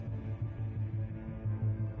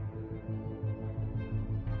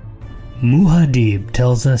Muad'Dib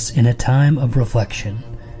tells us in A Time of Reflection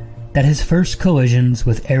that his first collisions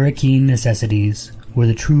with Arrakeen necessities were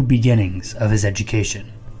the true beginnings of his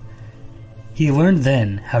education. He learned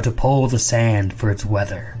then how to pull the sand for its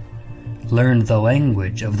weather, learned the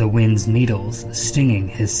language of the wind's needles stinging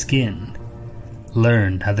his skin,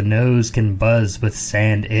 learned how the nose can buzz with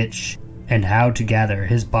sand itch, and how to gather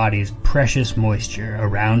his body's precious moisture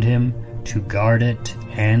around him to guard it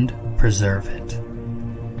and preserve it.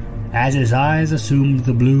 As his eyes assumed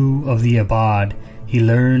the blue of the Abad, he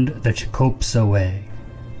learned the Chakopsa way.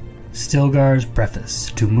 Stilgar's preface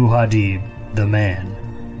to Muad'Dib the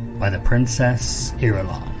Man by the Princess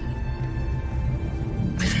Irulan.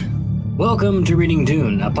 Welcome to Reading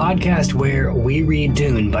Dune, a podcast where we read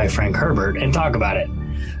Dune by Frank Herbert and talk about it.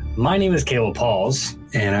 My name is Caleb Pauls.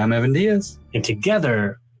 And I'm Evan Diaz. And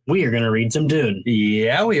together, we are going to read some Dune.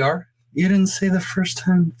 Yeah, we are. You didn't say the first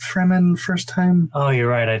time, Fremen, first time? Oh, you're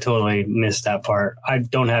right. I totally missed that part. I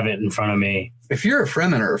don't have it in front of me. If you're a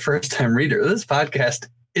Fremen or a first-time reader, this podcast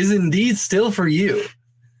is indeed still for you.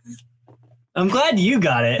 I'm glad you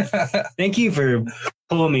got it. Thank you for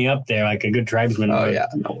pulling me up there like a good tribesman. Oh, yeah.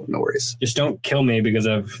 No worries. Just don't kill me because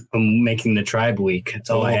I'm making the tribe week. That's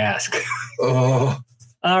all I ask. Oh.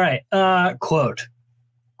 All right. Quote.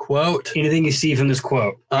 Anything you see from this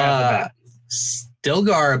quote?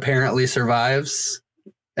 Stilgar apparently survives,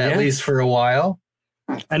 at least for a while.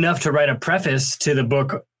 Enough to write a preface to the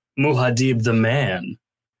book Muad'Dib the Man.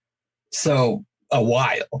 So, a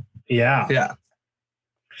while. Yeah.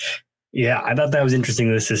 Yeah, I thought that was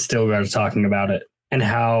interesting. This is Stilgar talking about it and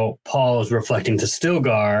how Paul is reflecting to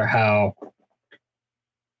Stilgar how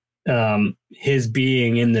his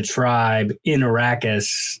being in the tribe in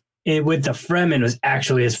Arrakis with the Fremen was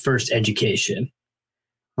actually his first education.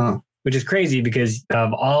 Huh. Which is crazy because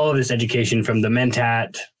of all of this education from the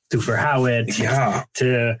Mentat to Howard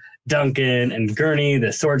to Duncan and Gurney,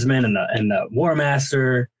 the swordsman and the war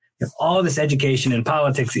master. All this education in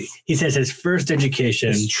politics. He says his first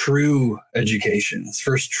education, his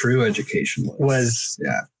first true education was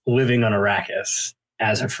living on Arrakis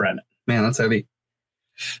as a Fremen. Man, that's heavy.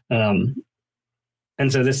 And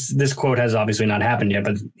so this quote has obviously not happened yet,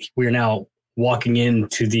 but we're now walking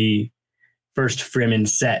into the first Fremen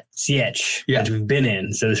sietch that we've been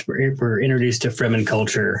in. So we're introduced to Fremen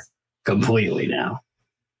culture completely now.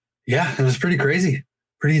 Yeah, it was pretty crazy.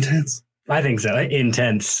 Pretty intense. I think so.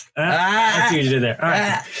 Intense. I see what you did there. All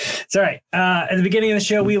right. It's all right. At the beginning of the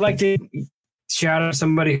show, we like to shout out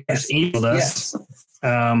somebody who has emailed us.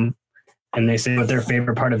 And they say what their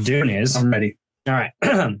favorite part of Dune is. I'm ready. All right.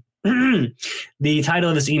 The title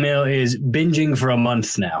of this email is Binging for a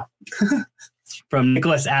Month Now. From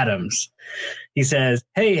Nicholas Adams. He says,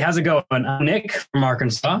 "Hey, how's it going? I'm Nick from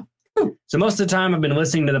Arkansas. So most of the time I've been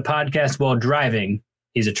listening to the podcast while driving."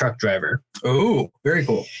 He's a truck driver. Oh, very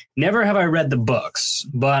cool. "Never have I read the books,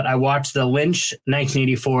 but I watched the Lynch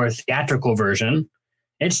 1984 theatrical version.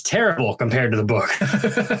 It's terrible compared to the book."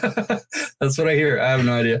 That's what I hear. I have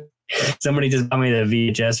no idea. Somebody just bought me the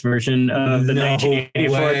VHS version of the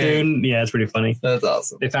 1984 Dune. Yeah, it's pretty funny. That's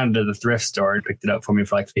awesome. They found it at the thrift store and picked it up for me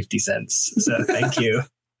for like 50 cents. So thank you.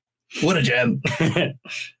 What a gem.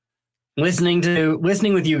 Listening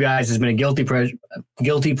with you guys has been a guilty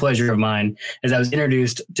pleasure of mine as I was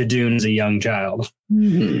introduced to Dune as a young child.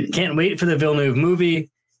 Mm-hmm. Can't wait for the Villeneuve movie.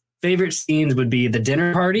 Favorite scenes would be the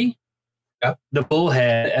dinner party, the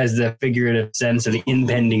bullhead as the figurative sense of the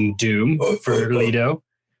impending doom for Leto,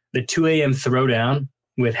 the 2 a.m. throwdown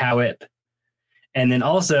with Howat, and then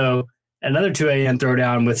also another 2 a.m.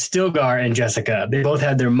 throwdown with Stilgar and Jessica. They both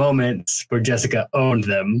had their moments where Jessica owned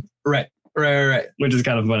them. Right. Which is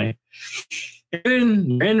kind of funny.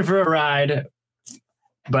 You're in for a ride,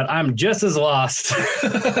 but I'm just as lost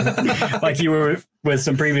like you were with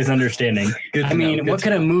some previous understanding. What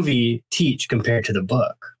can a movie teach compared to the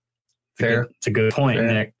book? Fair. It's a good point,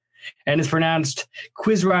 Nick. And it's pronounced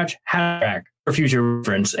Quizrach Harak for future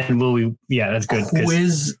reference. And that's good.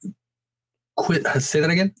 Say that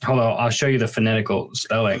again? Hold on, I'll show you the phonetical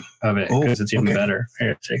spelling of it because it's even better.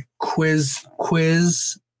 Here, see. Quiz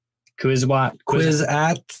at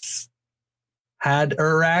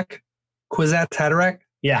Haderach. Kwisatz Haderach?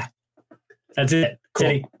 Yeah. That's it.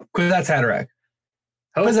 Cool. Kwisatz Haderach.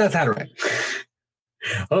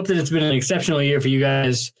 Hope that it's been an exceptional year for you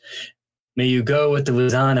guys. May you go with the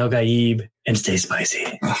Wazan El Gaib and stay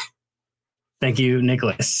spicy. Thank you,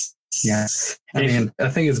 Nicholas. Yes. I think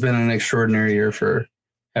it's been an extraordinary year for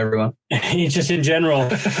everyone. Just in general.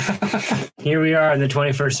 Here we are in the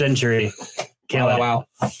 21st century. Wow.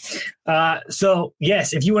 So,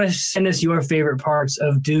 yes, if you want to send us your favorite parts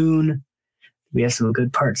of Dune, we have some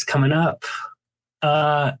good parts coming up.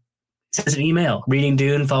 Send us an email. Reading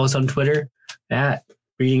Dune. Follow us on Twitter at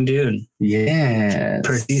Reading Dune. Yes.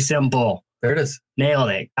 Pretty simple. There it is. Nailed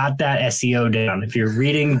it. Got that SEO down. If you're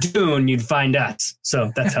reading Dune, you'd find us.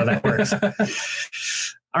 So that's how that works. All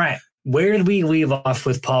right. Where did we leave off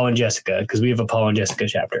with Paul and Jessica? Because we have a Paul and Jessica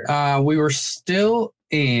chapter. We were still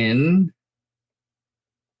in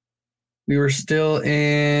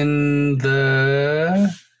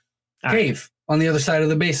the cave on the other side of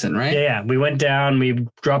the basin, right? Yeah. We went down. We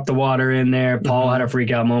dropped the water in there. Paul had a freak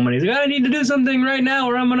out moment. He's like, I need to do something right now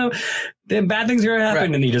or then bad things are going to happen.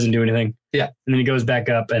 Right. And he doesn't do anything. Yeah. And then he goes back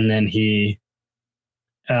up and then he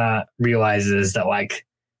realizes that like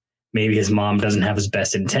maybe his mom doesn't have his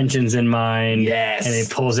best intentions in mind. Yes. And he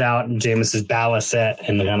pulls out Jameis's ballast set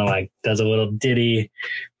and kind of like does a little ditty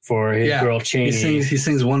for his girl Chani. He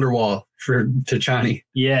sings Wonderwall to Chani.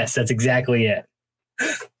 Yes, that's exactly it.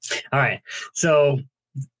 All right. So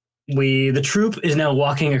the troop is now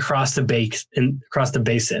walking across the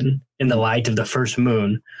basin in the light of the first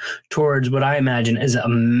moon towards what I imagine is a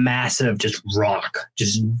massive just rock,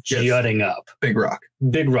 just jutting up. Big rock,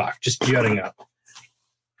 just jutting up.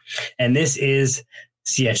 And this is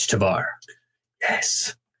Sietch Tabr.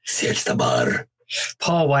 Yes, Sietch Tabr.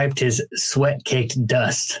 Paul wiped his sweat-caked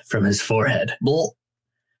dust from his forehead. Bull.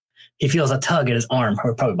 He feels a tug at his arm,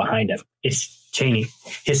 or probably behind him. It's Chani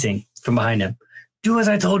hissing from behind him. Do as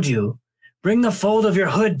I told you. Bring the fold of your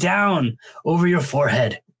hood down over your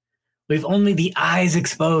forehead. We've only the eyes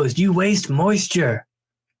exposed. You waste moisture.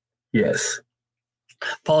 Yes.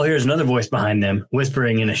 Paul hears another voice behind them,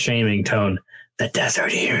 whispering in a shaming tone. The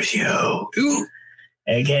desert hears you. Ooh.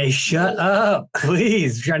 Okay, shut up,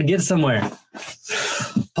 please. We're trying to get somewhere.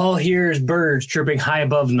 Paul hears birds chirping high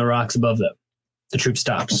above in the rocks above them. The troop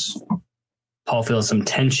stops. Paul feels some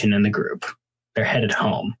tension in the group. They're headed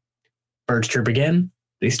home. Birds chirp again.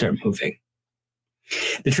 They start moving.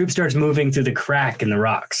 The troop starts moving through the crack in the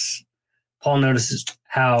rocks. Paul notices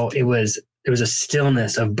how it was a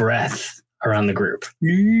stillness of breath around the group.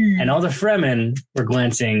 And all the Fremen were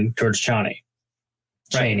glancing towards Chani.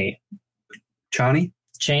 Chani? Chani?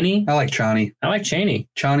 I like Chani. I like Chani.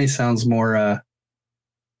 Chani sounds more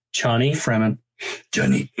Chani? Fremen.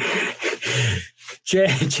 Chani.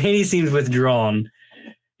 Chani seems withdrawn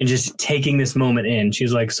and just taking this moment in.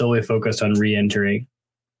 She's like solely focused on re-entering.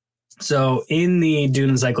 So in the Dune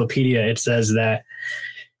Encyclopedia, it says that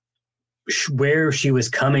where she was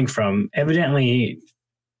coming from, evidently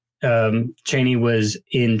Chani was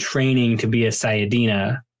in training to be a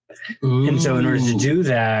Sayadina. Ooh. And so in order to do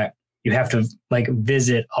that, you have to like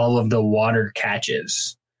visit all of the water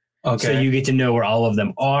catches. Okay. So you get to know where all of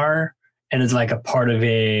them are. And it's like a part of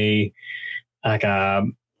a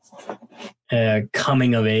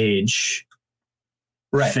coming of age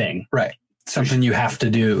thing. Right. Something you have to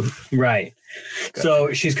do. Right. Good.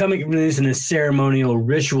 So she's coming from this in a ceremonial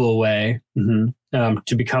ritual way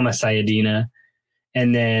to become a Sayadina.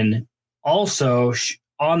 And then also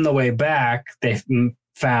on the way back, they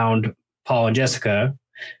found Paul and Jessica,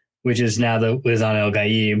 which is now the Lisan El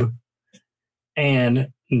Gaib. And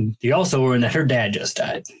they also learned that her dad just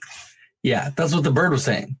died. Yeah, that's what the bird was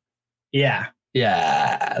saying. Yeah.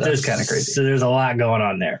 Yeah, that's kind of crazy. So there's a lot going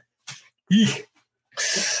on there.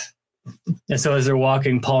 And so as they're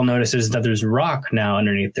walking, Paul notices that there's rock now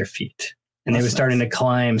underneath their feet. And they were starting to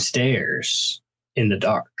climb stairs in the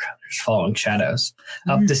dark. There's falling shadows.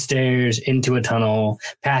 Up the stairs, into a tunnel,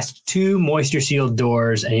 past two moisture-sealed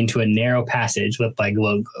doors, and into a narrow passage lit by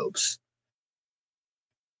glow globes.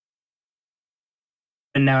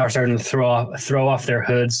 And now are starting to throw off their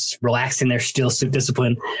hoods, relaxing their steel suit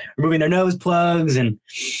discipline, removing their nose plugs, and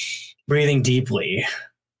breathing deeply.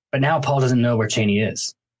 But now Paul doesn't know where Chani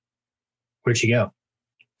is. Where'd she go?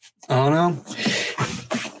 I don't know.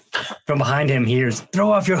 From behind him, he hears,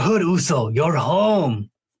 "Throw off your hood, Usul. You're home."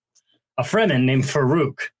 A Fremen named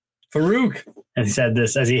Farouk. And he said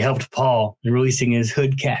this as he helped Paul in releasing his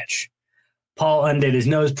hood catch. Paul undid his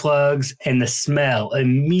nose plugs, and the smell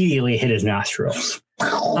immediately hit his nostrils.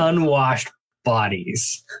 Unwashed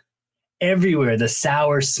bodies. Everywhere, the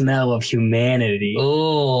sour smell of humanity.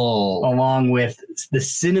 Oh. Along with the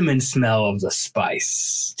cinnamon smell of the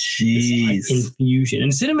spice. Jeez. Like infusion.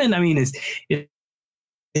 And cinnamon, I mean, is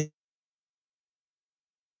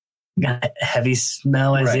got a heavy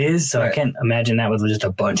smell as is, so I can't imagine that was just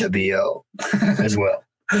a bunch of BO as well.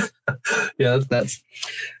 Yeah, that's...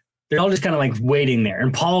 They're all just kind of like waiting there.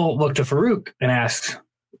 And Paul looked to Farouk and asked,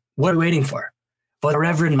 "What are we waiting for?" "For the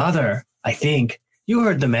Reverend Mother, I think. You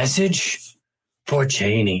heard the message." "For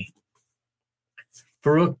Chani."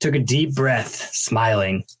 Farouk took a deep breath,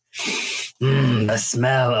 smiling. The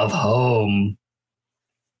smell of home,"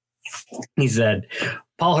 he said.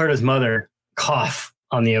 Paul heard his mother cough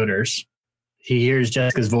on the odors. He hears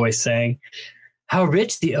Jessica's voice saying, "How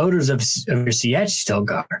rich the odors of your sietch,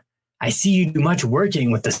 Stilgar. I see you do much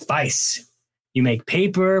working with the spice. You make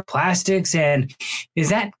paper, plastics, and is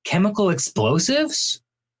that chemical explosives?"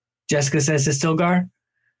 Jessica says to Stilgar.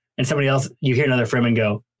 And somebody else, you hear another Fremen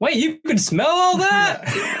go, "Wait, you can smell all that?"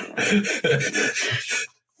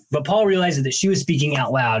 But Paul realizes that she was speaking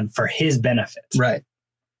out loud for his benefit. Right.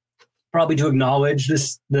 Probably to acknowledge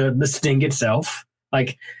the sting itself.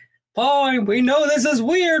 Like, "Paul, we know this is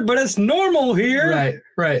weird, but it's normal here."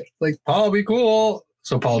 Right. Like, Paul, be cool.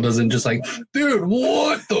 So Paul doesn't just like, "Dude,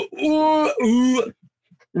 what the? Ooh.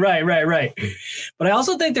 Right. But I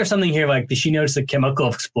also think there's something here, like, did she notice the chemical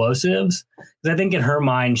explosives? Because I think in her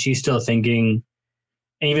mind, she's still thinking,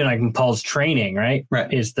 and even like in Paul's training, right? Right.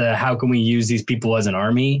 It's how can we use these people as an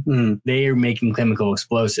army? They are making chemical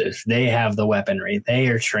explosives. They have the weaponry. They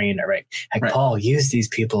are trained, right? Like, Right. Paul, use these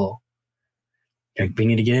people. Like, we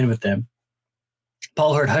need to get in with them.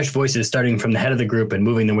 Paul heard hushed voices starting from the head of the group and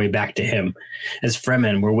moving their way back to him, as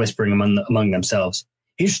Fremen were whispering among themselves.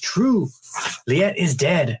 "It's true. Liet is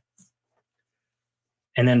dead."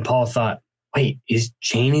 And then Paul thought, wait, is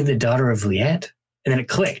Janie the daughter of Liet? And then it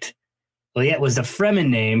clicked. Liet was the Fremen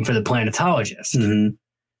name for the planetologist. Mm-hmm.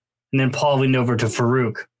 And then Paul leaned over to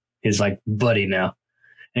Farouk, his like buddy now.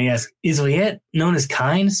 And he asked, "Is Liet known as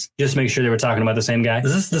Kynes?" Just to make sure they were talking about the same guy.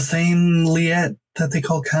 Is this the same Liet that they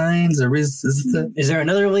call Kynes? Or is it the... Is there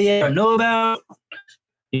another Liet I don't know about?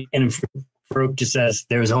 And Farouk just says,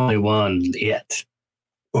 "There's only one Liet."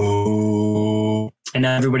 Oh. And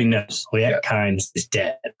now everybody knows Liet Kynes is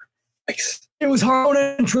dead. It was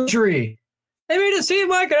Harmon and treachery. They made it seem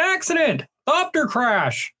like an accident. Opter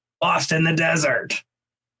crash. Lost in the desert.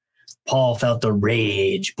 Paul felt the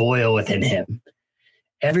rage boil within him.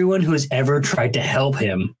 Everyone who has ever tried to help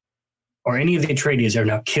him or any of the Atreides are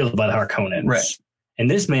now killed by the Harkonnens. Right. And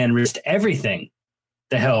this man risked everything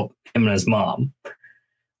to help him and his mom.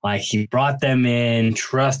 Like, he brought them in,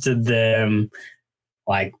 trusted them.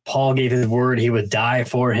 Like, Paul gave his word he would die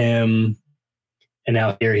for him. And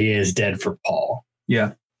now here he is dead for Paul.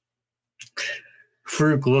 Yeah.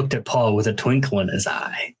 Farouk looked at Paul with a twinkle in his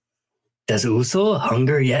eye. Does Usul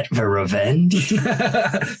hunger yet for revenge?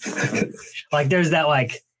 Like, there's that,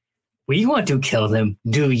 like, we want to kill them.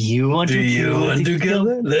 Do you want to kill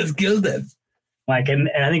them? Let's kill them. Like, and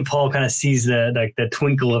I think Paul kind of sees the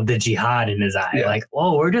twinkle of the jihad in his eye. Yeah. Like,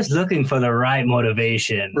 oh, we're just looking for the right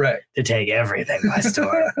motivation to take everything by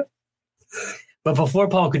storm. But before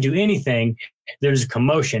Paul could do anything, there's a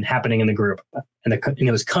commotion happening in the group, and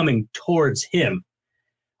it was coming towards him.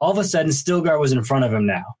 All of a sudden, Stilgar was in front of him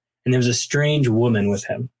now, and there was a strange woman with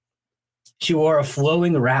him. She wore a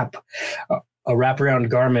flowing wraparound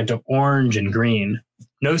garment of orange and green,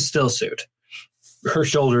 no stillsuit. Her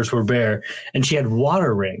shoulders were bare, and she had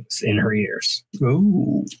water rings in her ears.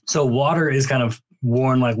 Ooh. So water is kind of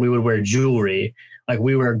worn like we would wear jewelry, like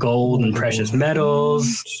we wear gold and precious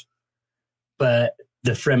metals. But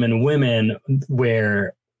the Fremen women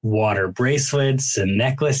wear water bracelets and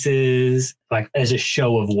necklaces, like as a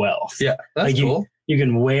show of wealth. Yeah, that's like cool. You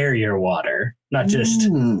can wear your water, not just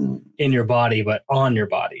in your body, but on your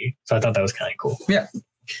body. So I thought that was kind of cool. Yeah.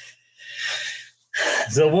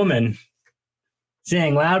 So the woman,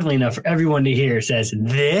 saying loudly enough for everyone to hear, says,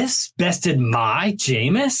 "This bested my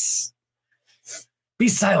Jameis?" "Be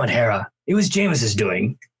silent, Hera. It was Jameis's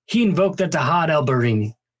doing. He invoked the Tahad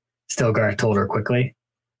el-Barini," Stilgar told her quickly.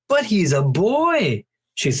 "But he's a boy,"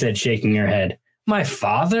 she said, shaking her head. My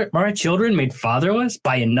children made fatherless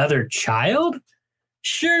by another child?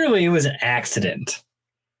 Surely it was an accident."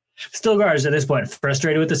 Stilgar is at this point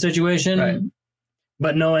frustrated with the situation, right,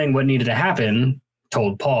 but knowing what needed to happen,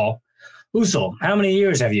 told Paul, "Usul, how many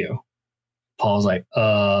years have you?" Paul's like,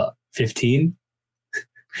 15.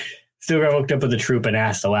 Stilgar looked up at the troop and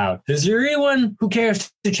asked aloud, "Is there anyone who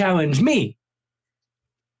cares to challenge me?"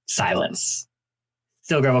 Silence.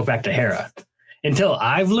 Stilgar looked back to Hera. "Until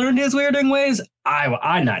I've learned his weirding ways,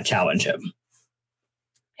 I not challenge him."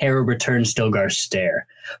 Hera returned Stilgar's stare.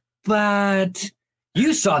 "But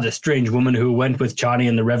you saw the strange woman who went with Chani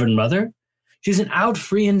and the Reverend Mother? She's an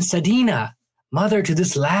Outfrian Sadina, mother to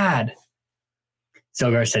this lad."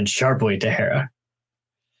 Stilgar said sharply to Hera.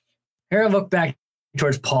 Hera looked back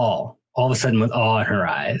towards Paul, all of a sudden with awe in her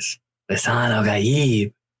eyes. Lisan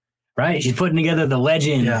al-Gaib. Right? She's putting together the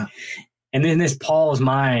legend. Yeah. And then this Paul's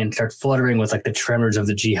mind starts fluttering with like the tremors of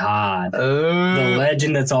the jihad. The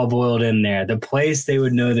legend that's all boiled in there. The place they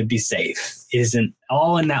would know to be safe isn't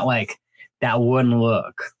all in that, like, that one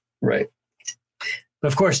look. Right. But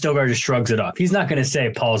of course, Stilgar just shrugs it off. He's not going to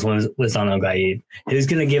say Paul's Lisan al-Gaib. He's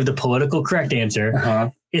going to give the political correct answer. Uh-huh.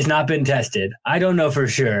 It's not been tested. I don't know for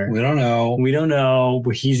sure. We don't know. We don't know.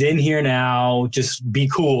 He's in here now. Just be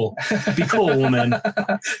cool. Be cool, woman.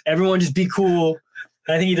 Everyone just be cool.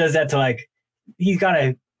 I think he does that to like, he's got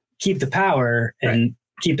to keep the power and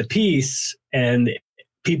keep the peace. And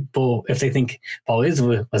people, if they think Paul is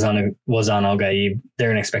Lisan al-Gaib, they're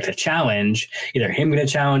going to expect a challenge. Either him going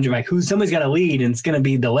to challenge him, like somebody's got to lead, and it's going to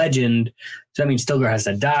be the legend. So that means Stilgar has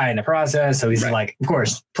to die in the process. So he's like, of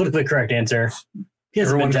course, politically correct answer.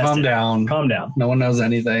 Everyone calm down. Calm down. No one knows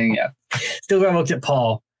anything. Yeah. Stilgar looked at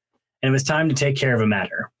Paul, and it was time to take care of a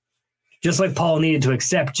matter. Just like Paul needed to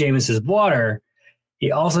accept Jameis's water,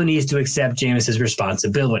 he also needs to accept Jameis's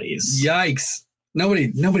responsibilities. Yikes.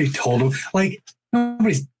 Nobody told him. Like,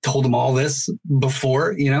 nobody's told him all this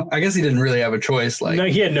before, you know? I guess he didn't really have a choice. Like, no,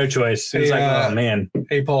 he had no choice. He was like, oh, man.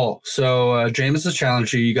 Hey, Paul, so Jameis has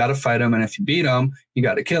challenged you. You got to fight him. And if you beat him, you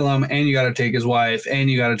got to kill him. And you got to take his wife. And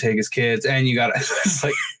you got to take his kids. And you got to... It's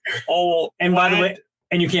like, oh, and by the way,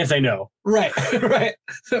 and you can't say no. Right. Right.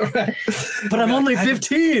 But I'm only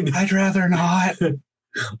 15. I'd rather not.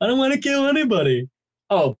 I don't want to kill anybody.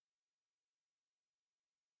 Oh.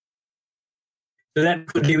 So that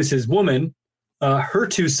Jameis's woman, her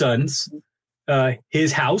 2 sons,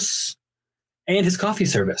 his house, and his coffee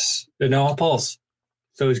service. They're now all Paul's.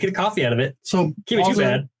 So he's getting coffee out of it. So can't be too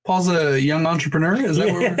bad. Paul's a young entrepreneur? Is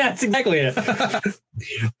that what that's exactly it.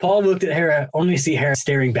 Paul looked at Hera, only to see Hera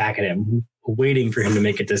staring back at him, waiting for him to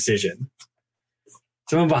make a decision.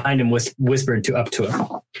 Someone behind him whispered up to him,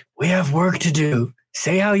 "We have work to do.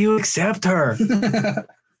 Say how you accept her."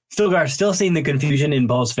 Stilgar still seeing the confusion in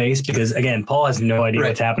Paul's face because, again, Paul has no idea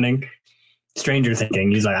what's happening. Stranger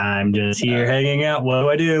thinking. He's like, I'm just here hanging out. What do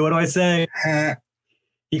I do? What do I say?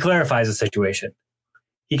 He clarifies the situation.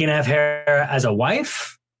 He can have Hera as a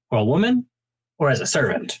wife or a woman or as a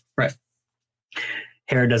servant. Right.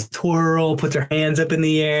 Hera does a twirl, puts her hands up in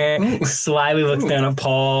the air, slyly looks down at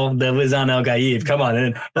Paul. That was on al-Gaib. Come on.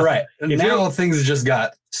 And, right. Now things just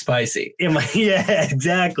got spicy. Yeah,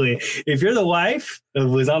 exactly. If you're the wife of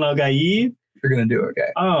Lisan al-Gaib, you're going to do okay.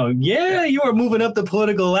 Oh, yeah, you are moving up the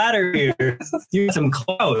political ladder here. You got some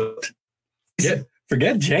clout.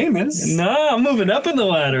 Forget Jameis. No, I'm moving up in the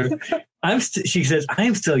ladder. She says, I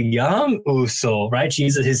am still young, Usul, right? She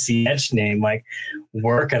uses his CH name, like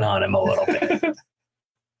working on him a little bit.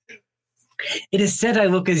 It is said I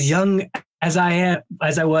look as young as I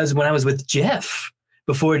was when I was with Jeff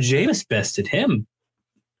before Jameis bested him.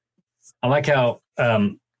 I like how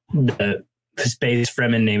the space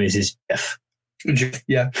Fremen name is his Jeff.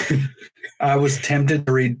 Yeah. I was tempted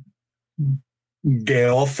to read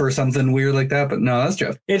Gale or something weird like that, but no, that's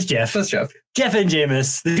Jeff. It's Jeff. That's Jeff. Jeff and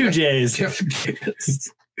Jameis, the 2 J's. Jeff and Jameis.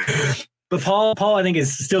 But Paul, I think,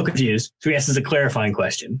 is still confused, so he asks a clarifying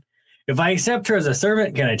question. If I accept her as a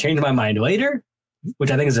servant, can I change my mind later? Which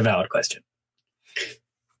I think is a valid question.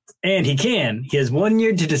 And he can. He has 1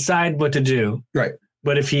 year to decide what to do. Right.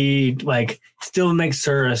 But if he still makes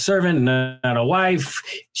her a servant, not a wife,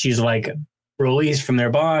 she's released from their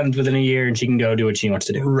bonds within a year, and she can go do what she wants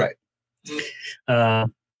to do. Right. But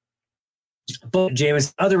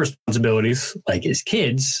Jameis' other responsibilities, like his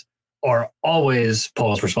kids, are always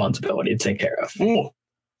Paul's responsibility to take care of.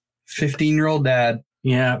 15-year-old dad.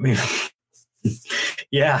 Yeah.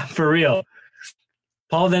 Yeah, for real.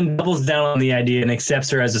 Paul then doubles down on the idea and accepts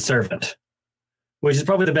her as a servant, which is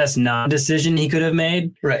probably the best non-decision he could have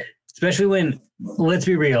made. Right. Especially when, let's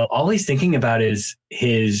be real, all he's thinking about is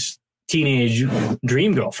his teenage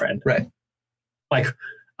dream girlfriend. Right.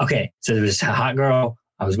 Okay, so there was a hot girl.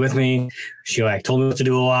 I was with me. She told me what to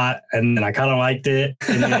do a lot, and then I kind of liked it.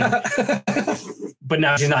 And then, but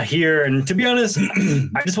now she's not here. And to be honest,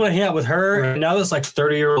 I just want to hang out with her. And now this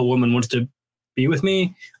 30-year-old woman wants to be with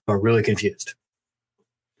me. I'm really confused.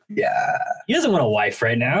 Yeah. He doesn't want a wife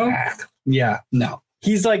right now. Yeah. No.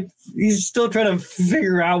 He's still trying to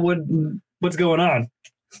figure out what's going on.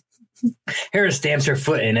 Hera stamps her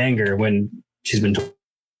foot in anger when she's been told.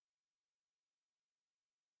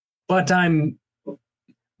 But I'm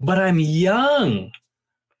young.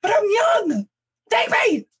 Take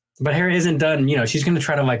me. But Hera isn't done. She's going to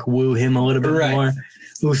try to woo him a little bit more.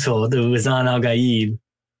 Usul, the Lisan al-Gaib.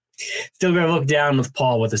 Still going to look down with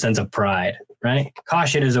Paul with a sense of pride, right?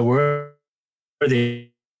 Caution is a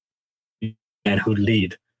worthy man who'd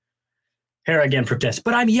lead. Hera again protests,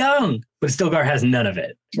 but I'm young. But Stilgar has none of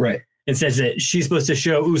it. Right. And says that she's supposed to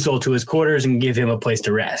show Usul to his quarters and give him a place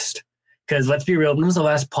to rest. Because let's be real, when was the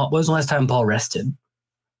last time Paul rested?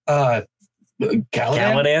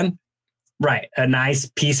 Caladan? Right. A nice,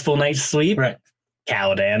 peaceful night's sleep? Right.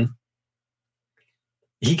 Caladan.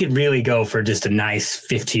 he could really go for just a nice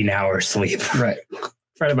 15-hour sleep. Right.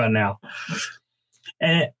 Right about now.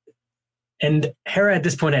 And Hera at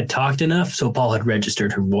this point had talked enough, so Paul had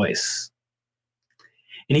registered her voice.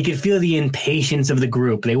 And he could feel the impatience of the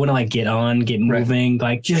group. They want to like get on, get moving,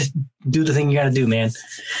 like just do the thing you got to do, man.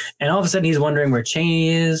 And all of a sudden he's wondering where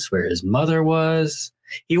Chani is, where his mother was.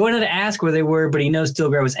 He wanted to ask where they were, but he knows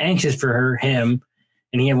Stilgar was anxious for him,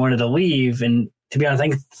 and he wanted to leave. And to be honest,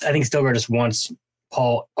 I think Stilgar just wants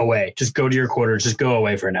Paul away. Just go to your quarters. Just go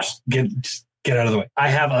away for now. Just get out of the way. I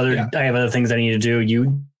have other things I need to do.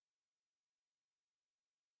 You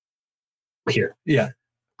here. Yeah.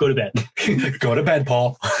 Go to bed. Go to bed,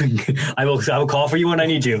 Paul. I will call for you when I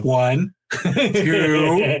need you. 1,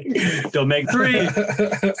 2. Don't make 3.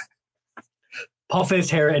 Paul faced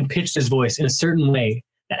Hera and pitched his voice in a certain way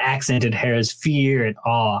that accented Hera's fear and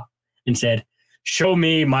awe and said, "Show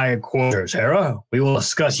me my quarters, Hera. We will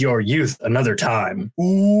discuss your youth another time."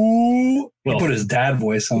 Ooh. He put his dad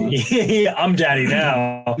voice on. Yeah, I'm daddy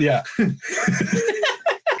now. Yeah.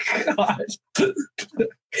 God.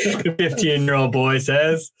 The 15-year-old boy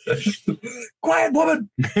says, "Quiet, woman."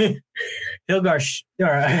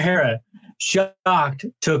 Hera, shocked,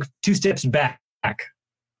 took 2 steps back.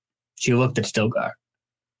 She looked at Stilgar.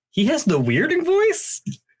 He has the weirding voice.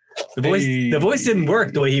 The voice didn't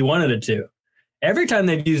work the way he wanted it to. Every time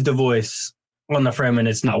they've used the voice on the Fremen,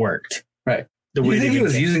 it's not worked. Right. Do you think he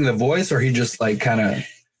was using the voice, or he just like kind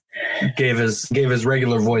of gave his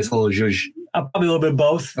regular voice a little zhuzh? Probably a little bit of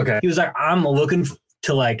both. Okay. He was like, "I'm looking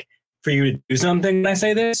to like for you to do something when I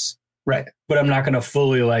say this, right? But I'm not going to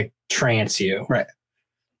fully like trance you, right?"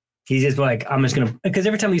 He's just like, "I'm just going to," because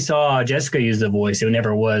every time we saw Jessica use the voice, it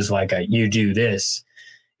never was like a "you do this."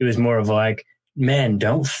 It was more of like, "Men,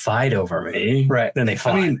 don't fight over me." Right. Then they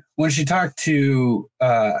fight. I mean, when she talked to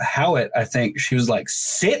Howitt, I think she was like,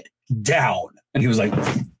 "Sit down," and he was like,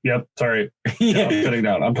 "Yep, sorry, yeah, I'm sitting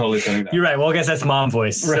down. I'm totally sitting down." You're right. Well, I guess that's mom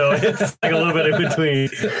voice, right. So it's like a little bit in between.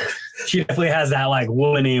 She definitely has that like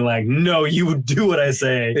womany, like, "No, you do what I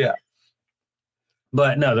say." Yeah.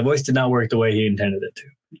 But no, the voice did not work the way he intended it to.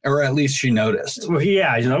 Or at least she noticed. Well,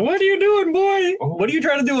 yeah, he's like, "What are you doing, boy? Oh. What are you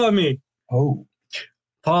trying to do on me?" Oh.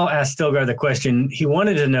 Paul asked Stilgar the question he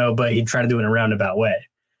wanted to know, but he'd try to do it in a roundabout way.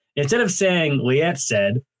 Instead of saying, Liet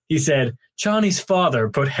said, he said, "Chani's father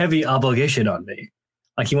put heavy obligation on me."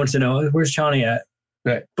 Like he wants to know, where's Chani at?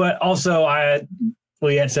 Right. But also,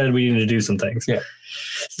 Liet said we need to do some things. Yeah.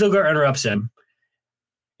 Stilgar interrupts him.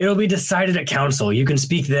 "It'll be decided at council. You can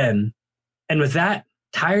speak then." And with that,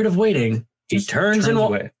 tired of waiting, he turns and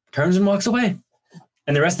walks away.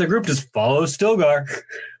 And the rest of the group just follows Stilgar,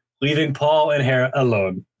 leaving Paul and Hera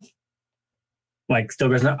alone. Like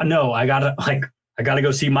Stilgar's not. "No, I gotta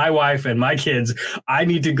go see my wife and my kids. I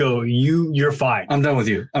need to go. You're fine. I'm done with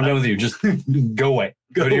you. Just go away.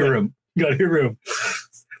 Go to your room. Go to your room."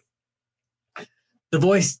 The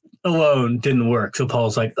voice alone didn't work, so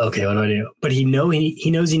Paul's like, "Okay, what do I do?" But he knows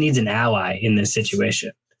he needs an ally in this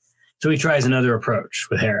situation, so he tries another approach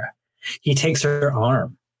with Hera. He takes her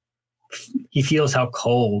arm. He feels how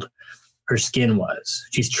cold her skin was.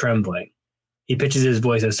 She's trembling. He pitches his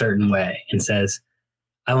voice a certain way and says,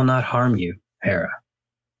 "I will not harm you, Hera."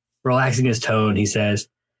 Relaxing his tone, he says,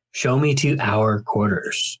 "Show me to our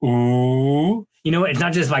quarters." Ooh. You know, it's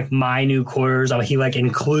not just like my new quarters. He like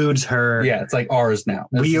includes her. Yeah, it's like ours now.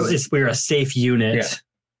 We're a safe unit. Yeah.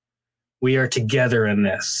 We are together in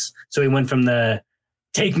this. So he went from the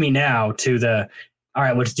 "take me now" to the "all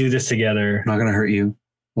right, let's do this together." "I'm not going to hurt you.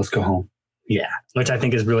 Let's go home." Yeah, which I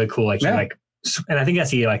think is really cool. Like, and I think that's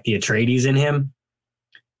the Atreides in him.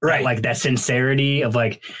 Right. Like that sincerity of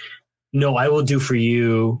like, "No, I will do for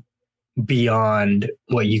you beyond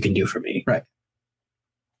what you can do for me." Right.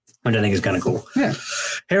 Which I think is kind of cool. Yeah.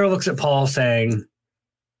 Hera looks at Paul saying,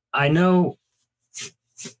 "I know."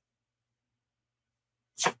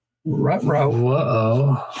 Ruh-roh.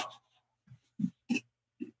 Whoa.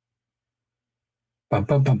 Bum,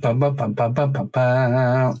 bum, bum, bum, bum, bum, bum, bum, bum,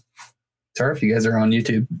 bum. Sorry if you guys are on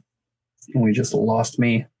YouTube. We just lost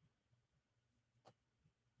me.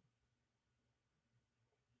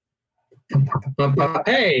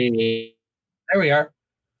 Hey, there we are.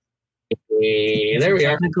 Hey, there we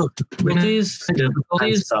are. Difficulties.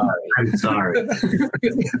 I'm sorry.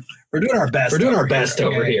 We're doing our best. We're doing our best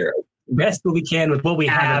over here. Best what we can with what we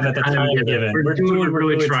have at the time given. We're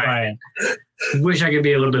really trying. Wish I could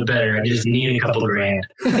be a little bit better. I just need a couple grand.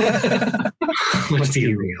 Let's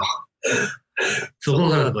be real. It's a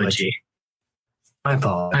little ugly. My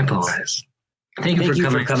Paul. I apologize. Thank you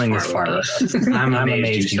for coming this far with us. I'm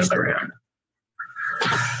amazed you stuck around.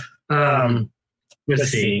 Let's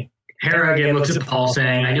see. Hera again looks at Paul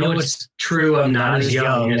saying, I know it's true I'm not as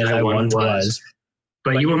young as I once was,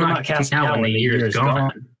 but you will not cast me out when the year is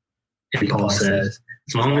gone. And Paul says,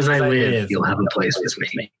 as long as I live, you'll have a place with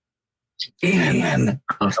me. And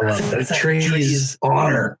That's Atreides'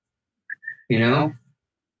 honor. You know?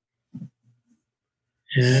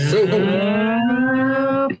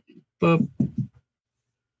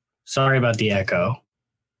 Sorry about the echo.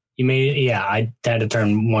 I had to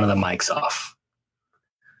turn one of the mics off.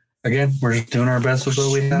 Again, we're just doing our best with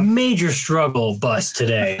what we have. Major struggle bus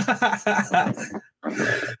today.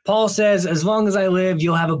 Paul says, as long as I live,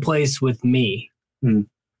 you'll have a place with me.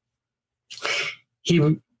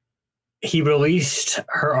 He released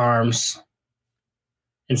her arms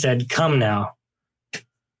and said, come now.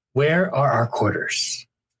 Where are our quarters?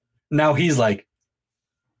 Now he's like,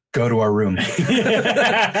 go to our room. And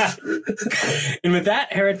with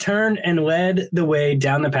that, Hera turned and led the way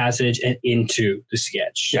down the passage and into the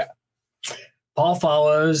sketch. Yeah. Paul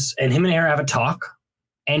follows, and him and Hera have a talk,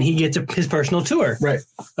 and he gets his personal tour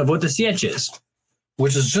of what the sketch is.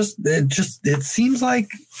 Which is it seems like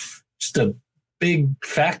just a big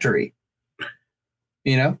factory.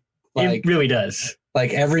 You know? It really does.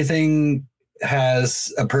 Like everything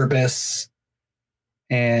has a purpose.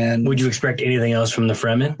 And would you expect anything else from the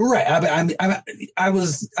Fremen? Right. I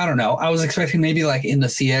don't know. I was expecting maybe like in the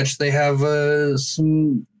CH they have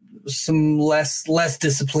some less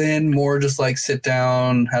discipline, more just like sit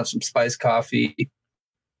down, have some spiced coffee.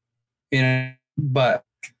 You know, but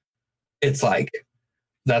it's like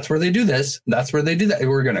that's where they do this. That's where they do that.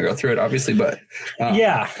 We're gonna go through it, obviously, but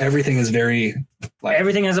everything is very like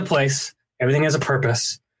everything has a place, everything has a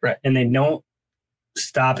purpose, right? And they don't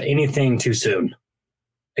stop anything too soon.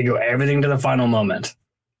 They go everything to the final moment.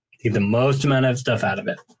 Get the most amount of stuff out of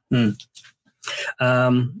it.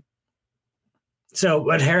 But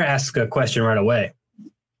Hera asks a question right away.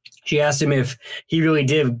 She asked him if he really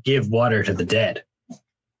did give water to the dead.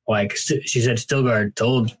 Like she said, Stilgar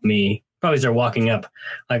told me, probably start walking up.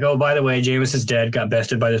 Like, oh, by the way, Jameis is dead, got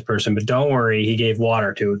bested by this person, but don't worry, he gave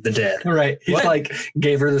water to the dead. Right. He like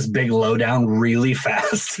gave her this big lowdown really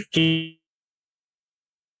fast.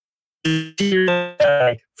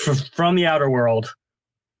 From the outer world.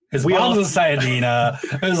 His mom's a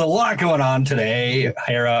Sayajina. There's a lot going on today,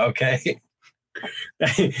 Hera, okay?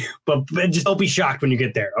 but just don't be shocked when you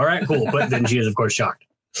get there. All right, cool. But then she is, of course, shocked.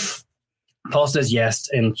 Paul says yes,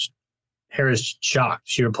 and Hera's shocked.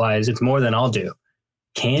 She replies, it's more than I'll do.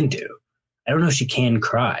 Can do. I don't know if she can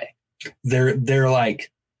cry. They're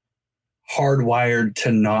like hardwired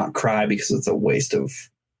to not cry because it's a waste of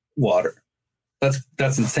water.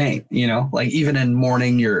 That's insane, you know, like even in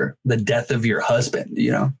mourning the death of your husband,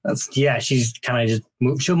 you know, she's kind of just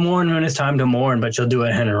she'll mourn when it's time to mourn, but she'll do it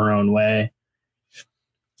in her own way.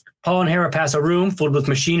 Paul and Hera pass a room filled with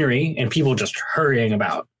machinery and people just hurrying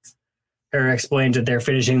about. Hera explains that they're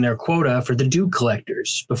finishing their quota for the dew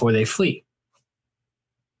collectors before they flee.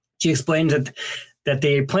 She explains that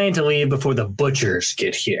they plan to leave before the butchers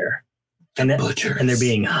get here. And they're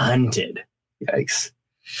being hunted. Yikes.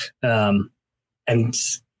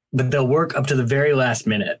 But they'll work up to the very last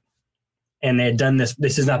minute. And they had done this.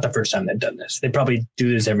 This is not the first time they've done this. They probably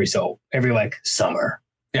do this every like summer.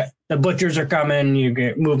 Yeah. The butchers are coming, you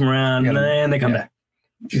move them around, and then they come back.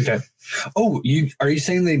 Okay. Oh, are you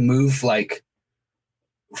saying they move like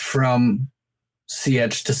from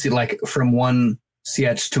CH to like from one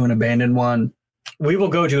CH to an abandoned one? We will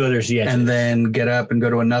go to other CHs and then get up and go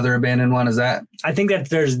to another abandoned one. Is that? I think that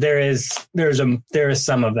there is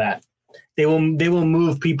some of that. They will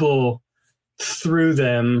move people through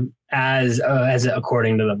them as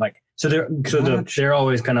according to them. Like they're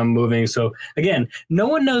always kind of moving. So again, no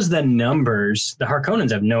one knows the numbers. The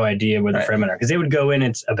Harkonnens have no idea where the Fremen are because they would go in,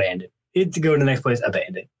 it's abandoned. It's go to the next place,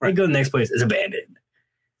 abandoned. They go to the next place, it's abandoned.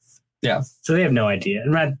 Yeah. So they have no idea,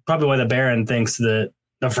 and that's probably why the Baron thinks that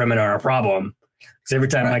the Fremen are a problem. Because every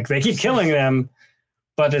time, like, they keep killing them,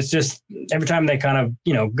 but it's just every time they kind of,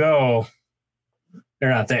 go, they're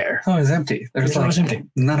not there. Oh, it's empty. There's always empty.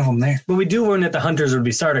 None of them there. But we do learn that the hunters would be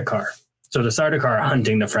Sardaukar. So the Sardaukar are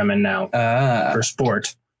hunting the Fremen now for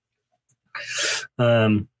sport.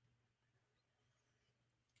 Paul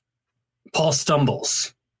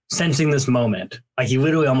stumbles, sensing this moment. Like he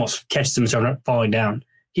literally almost catches himself falling down.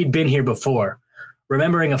 He'd been here before,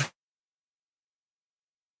 remembering a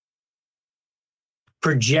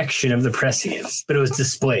projection of the Prescience, but it was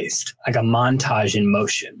displaced, like a montage in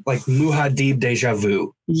motion. Like Muad'Dib deja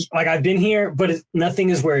vu. Like I've been here, but nothing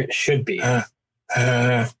is where it should be.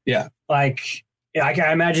 Yeah. Like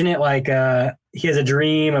I imagine it like he has a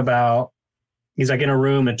dream about, he's like in a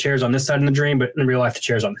room, the chair's on this side in the dream, but in real life, the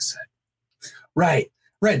chair's on this side. Right.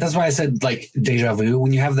 Right. That's why I said like deja vu.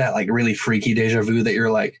 When you have that like really freaky deja vu that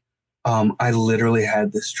you're like, I literally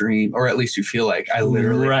had this dream, or at least you feel like I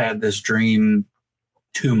literally had this dream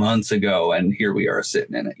 2 months ago, and here we are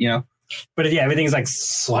sitting in it, you know? But yeah, everything's like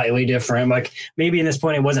slightly different. Like maybe in this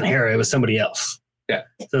point, it wasn't Hera, it was somebody else. Yeah.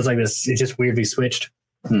 So it's like this, it just weirdly switched.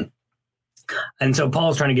 And so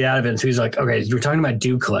Paul's trying to get out of it. And so he's like, okay, you're talking about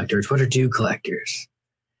dew collectors. What are dew collectors?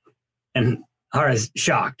 And Hara's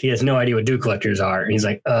shocked. He has no idea what dew collectors are. And he's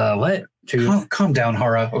like, what? Calm down,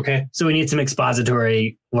 Hara. Okay. So we need some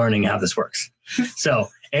expository learning how this works. So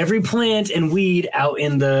every plant and weed out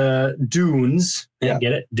in the dunes, get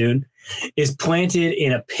it? Dune, is planted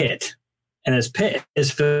in a pit. And this pit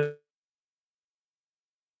is filled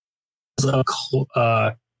with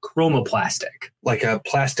chromoplastic. Like a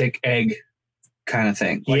plastic egg kind of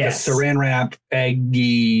thing. Like yes. a saran wrap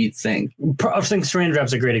eggy thing. I think saran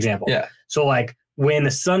wrap's a great example. Yeah. So like when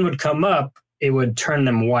the sun would come up, it would turn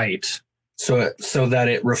them white. So that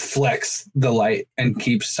it reflects the light and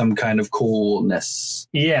keeps some kind of coolness.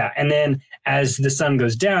 Yeah. And then as the sun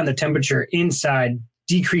goes down, the temperature inside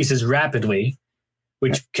decreases rapidly,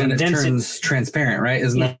 which condenses. It turns transparent, right?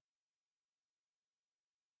 Isn't that?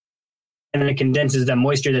 And then it condenses that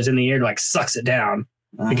moisture that's in the air to like sucks it down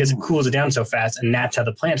because it cools it down so fast. And that's how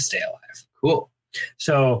the plants stay alive. Cool.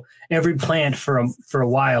 So every plant for a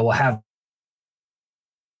while will have,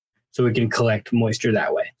 so we can collect moisture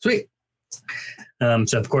that way. Sweet.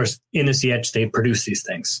 So of course in the Sietch they produce these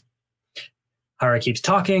things. Hara keeps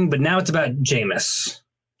talking, but now it's about Jameis.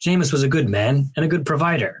 Jameis was a good man and a good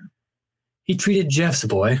provider. He treated Jeff's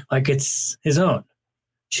boy like it's his own.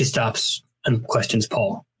 She stops and questions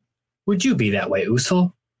Paul. Would you be that way,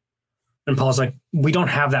 Usul? And Paul's like, we don't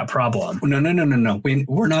have that problem. No.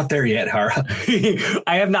 We're not there yet, Hara.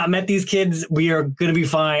 I have not met these kids. We are going to be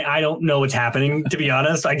fine. I don't know what's happening, to be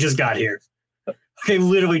honest. I just got here. I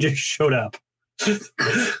literally just showed up.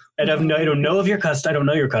 And I don't know of your customs. I don't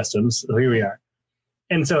know your customs. So here we are.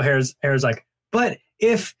 And so Hera's like, but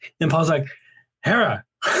if, and Paul's like, Hera,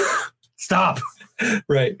 stop.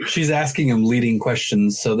 Right. She's asking him leading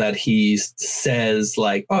questions so that he says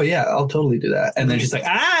like, oh yeah, I'll totally do that. And then she's like,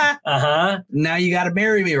 now you got to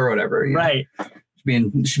marry me or whatever. Right.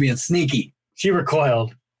 She's being sneaky. She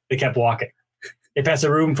recoiled. They kept walking. They passed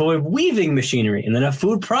a room full of weaving machinery and then a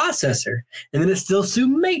food processor and then a still suit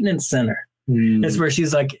maintenance center. That's where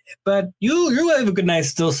she's like, but you have a good,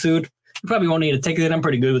 nice still suit. You probably won't need to take it. I'm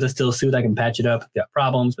pretty good with a still suit. I can patch it up if you got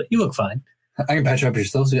problems, but you look fine. I can patch up your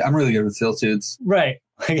still suit. I'm really good with still suits. Right.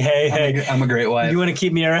 Like, hey, I'm a great wife. You want to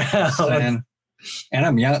keep me around. And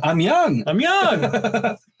I'm young.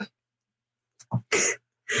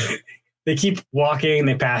 They keep walking.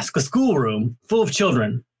 They pass a schoolroom full of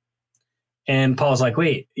children. And Paul's like,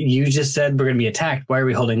 wait, you just said we're going to be attacked. Why are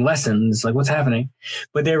we holding lessons? Like, what's happening?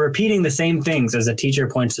 But they're repeating the same things as the teacher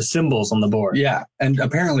points to symbols on the board. Yeah. And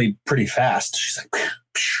apparently pretty fast. She's like,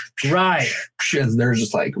 right. And they're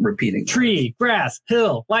just like repeating. Tree, grass,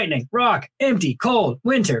 hill, lightning, rock, empty, cold,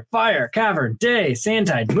 winter, fire, cavern, day,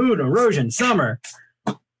 sandtide, moon, erosion, summer.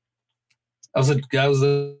 That was a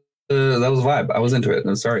vibe. I was into it.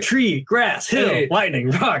 I'm sorry. Tree, grass, hill, lightning,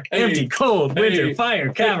 rock, empty, cold, winter,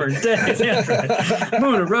 fire, cavern, day, sandtide,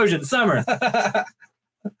 moon, erosion, summer.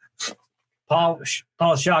 Paul's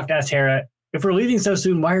shocked, asked Hera, if we're leaving so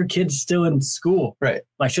soon, why are kids still in school? Right.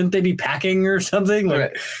 Like, shouldn't they be packing or something? Like,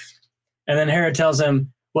 right. And then Hera tells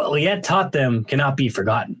him, what Liet taught them cannot be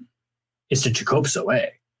forgotten. It's the Jacobsa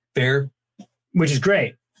way. Fair. Which is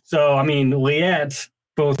great. So, I mean, Liet,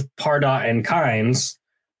 both Pardot and Kynes,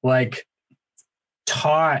 like,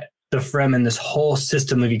 taught the Fremen this whole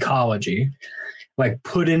system of ecology. Like,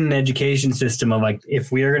 put in an education system of, like,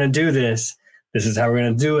 if we are going to do this, this is how we're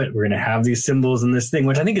going to do it. We're going to have these symbols and this thing,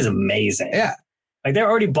 which I think is amazing. Yeah. Like, they're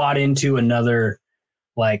already bought into another,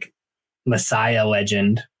 like, Messiah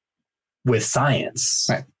legend with science.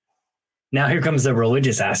 Right. Now here comes the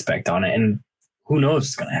religious aspect on it, and who knows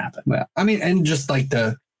what's going to happen. Well, I mean, and just like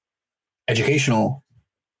the educational,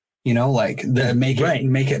 like the make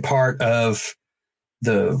it part of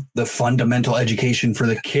the fundamental education for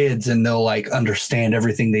the kids, and they'll like understand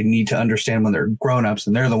everything they need to understand when they're grown-ups,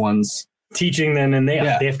 and they're the ones teaching them, and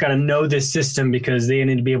they've got to know this system because they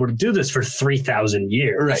need to be able to do this for 3,000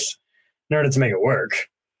 years, right, in order to make it work.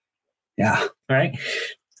 Yeah. Right.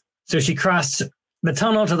 So she crossed the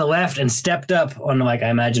tunnel to the left and stepped up on, like, I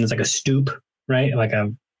imagine it's like a stoop, right? Like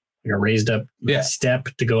a raised up step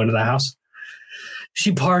to go into the house.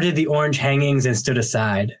 She parted the orange hangings and stood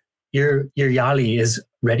aside. Your Yali is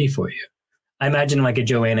ready for you. I imagine like a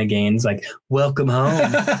Joanna Gaines, like, welcome home.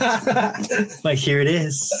 Like, here it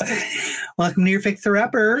is. Welcome to your Fixer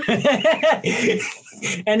Upper.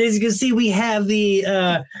 And as you can see, we have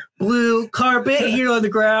the blue carpet here on the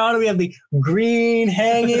ground. We have the green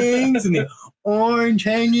hangings and the orange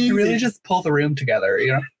hangings. You really just pull the room together,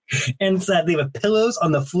 you know? And so they have pillows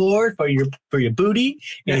on the floor for your booty.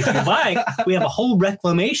 And if you like, we have a whole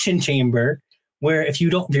reclamation chamber where if you're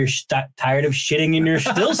tired of shitting in your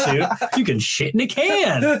still suit, you can shit in a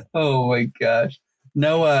can. Oh my gosh.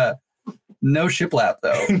 No shiplap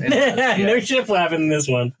though. No shiplap in this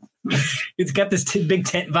one. It's got this big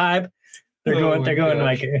tent vibe. They're going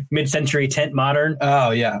like mid-century tent modern. Oh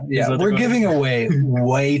yeah. We're giving away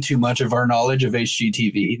way too much of our knowledge of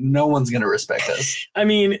HGTV. No one's gonna respect us. I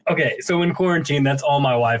mean, okay, so in quarantine, that's all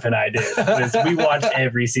my wife and I did. We watched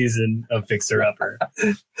every season of Fixer Upper.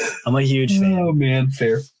 I'm a huge fan. Oh man,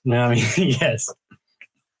 fair. No, I mean, yes.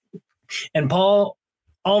 And Paul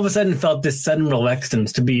all of a sudden felt this sudden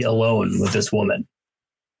reluctance to be alone with this woman.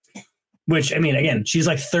 Which, I mean, again, she's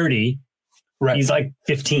like 30. Right. He's like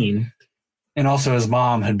 15. And also his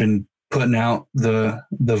mom had been putting out the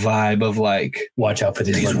vibe of like, watch out for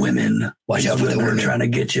these women. Watch out for the women trying to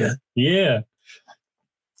get you. Yeah.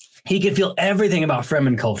 He could feel everything about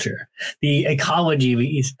Fremen culture, the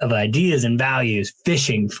ecology of ideas and values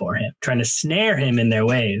fishing for him, trying to snare him in their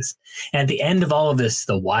ways. And at the end of all of this,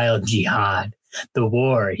 the wild jihad, the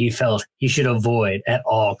war he felt he should avoid at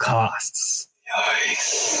all costs.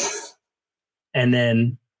 Yikes. And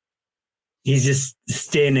then he's just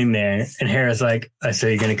standing there, and Hera's like, so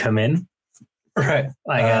you're going to come in? Right.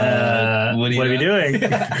 Like, what are you doing?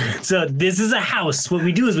 So this is a house. What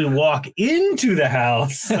we do is we walk into the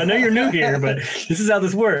house. I know you're new here, but this is how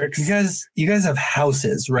this works. You guys have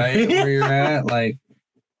houses, right? Where you're at? Like,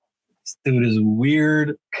 this dude is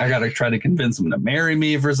weird. I got to try to convince him to marry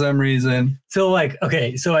me for some reason. So like,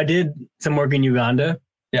 okay, so I did some work in Uganda.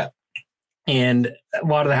 Yeah. And a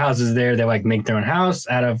lot of the houses there, they like make their own house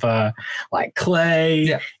out of like clay.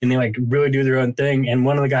 Yeah. And they like really do their own thing. And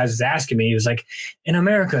one of the guys was asking me, he was like, in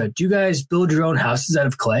America, do you guys build your own houses out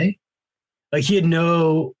of clay? Like he had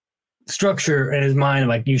no structure in his mind,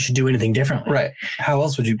 like you should do anything differently. Right. How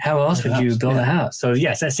else would you build a house? So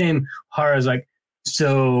yes, that same horror is like,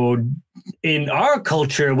 so in our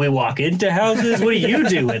culture, we walk into houses. What do you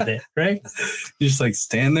do with it? Right. You just like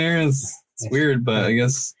stand there. It's weird, but I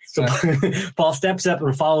guess. So Paul steps up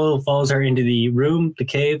and follows her into the room, the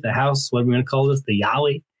cave, the house, what are we going to call this? The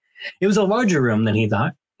yali. It was a larger room than he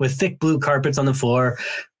thought, with thick blue carpets on the floor,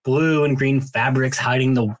 blue and green fabrics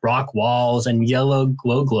hiding the rock walls, and yellow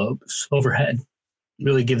glow globes overhead.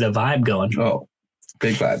 Really give the vibe going. Oh,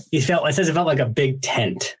 big vibe. It felt like a big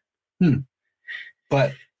tent.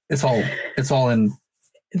 But it's all in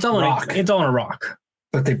rock. It's all in a rock.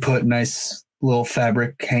 But they put nice little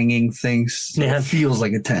fabric hanging things. So it feels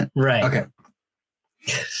like a tent. Right. Okay.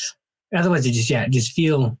 Otherwise, it just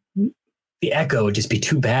feel the echo would just be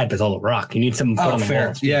too bad with all the rock. You need something put on the fair.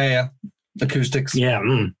 walls. Yeah. Acoustics. Yeah.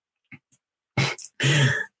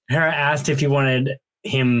 Hera asked if he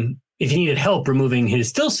needed help removing his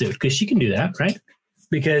still suit, because she can do that, right?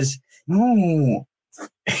 Because no.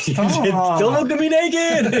 Don't look at me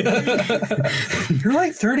naked. You're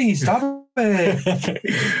like 30. Stop it.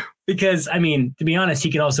 Because, I mean, to be honest, he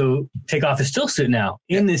can also take off his still suit now.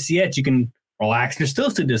 In this yet, you can relax in your still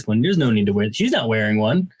suit discipline. There's no need to wear it. She's not wearing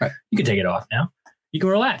one. Right. You can take it off now. You can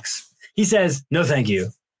relax. He says, no, thank you.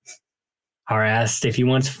 Hera asked if he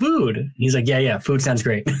wants food. He's like, yeah, food sounds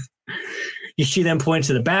great. She then points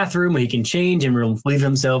to the bathroom where he can change and relieve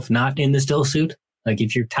himself not in the still suit. Like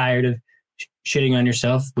if you're tired of shitting on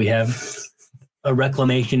yourself, we have a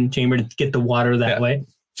reclamation chamber to get the water that way.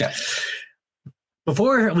 Yeah.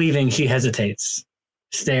 Before leaving, she hesitates,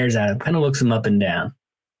 stares at him, kind of looks him up and down.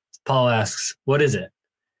 Paul asks, what is it?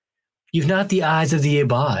 You've not the eyes of the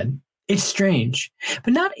Ibad. It's strange,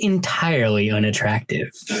 but not entirely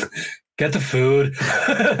unattractive. Get the food.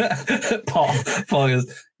 Paul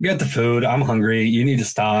goes, get the food. I'm hungry. You need to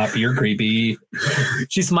stop. You're creepy.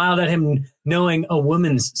 She smiled at him, knowing a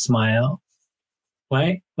woman's smile.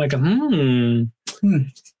 Right? Like He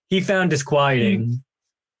found disquieting.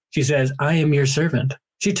 She says, I am your servant.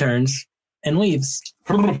 She turns and leaves.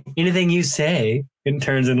 Anything you say, and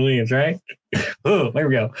turns and leaves, right? Oh, there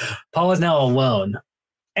we go. Paul is now alone,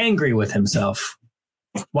 angry with himself.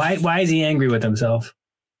 Why is he angry with himself?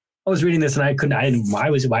 I was reading this and why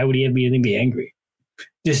would he be angry?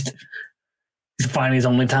 Just finding his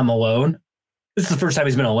only time alone. This is the first time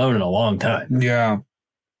he's been alone in a long time. Yeah.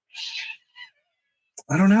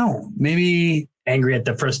 I don't know. Maybe angry at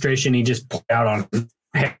the frustration he just put out on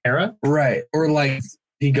Hera. Right. Or like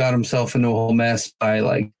he got himself into a whole mess by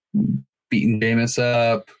like beating Jameis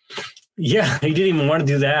up. Yeah, he didn't even want to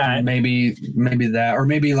do that. Maybe that, or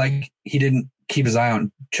maybe like he didn't keep his eye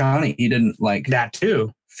on Chani. He didn't like that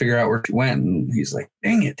too. Figure out where she went, and he's like,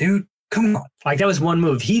 "Dang it, dude, come on!" Like that was one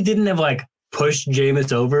move. He didn't have like pushed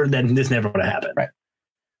Jameis over, then this never would have happened. Right.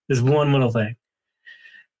 This one little thing.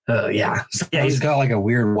 Yeah. So, yeah, he's got like a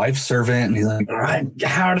weird wife servant, and he's like, all right,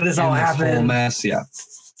 how did this all happen? Whole mess. Yeah.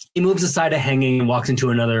 He moves aside a hanging and walks into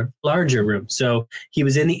another larger room. So he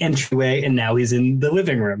was in the entryway, and now he's in the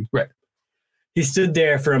living room. Right. He stood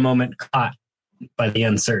there for a moment, caught by the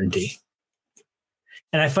uncertainty.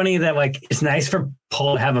 And I funny that like it's nice for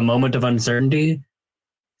Paul to have a moment of uncertainty,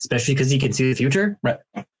 especially because he can see the future. Right.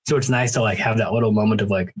 So it's nice to like have that little moment of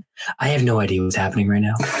like, I have no idea what's happening right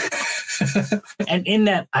now. And in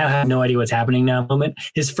that I have no idea what's happening now moment,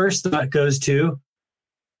 his first thought goes to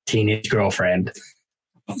teenage girlfriend.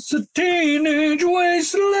 It's a teenage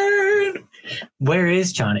wasteland. Where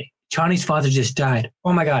is Chani? Chani's father just died.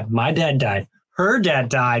 Oh my God, my dad died. Her dad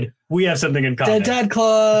died. We have something in common. Dad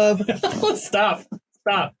Club. Stop.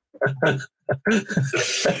 Stop.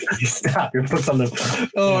 Your foot's on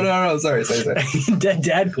the. Oh, no. Sorry.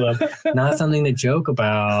 Dad Club. Not something to joke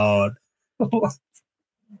about.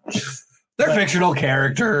 They're fictional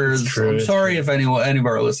characters. True, I'm sorry if any of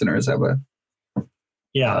our listeners have a.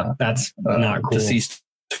 Yeah, that's not cool. Deceased.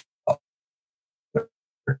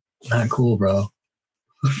 Not cool, bro.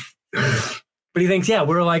 But he thinks, yeah,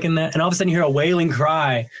 we're like in that. And all of a sudden you hear a wailing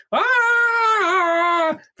cry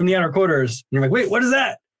from the outer quarters. And you're like, wait, what is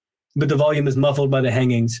that? But the volume is muffled by the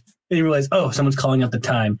hangings. And you realize, oh, someone's calling out the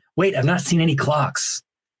time. Wait, I've not seen any clocks.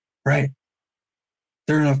 Right.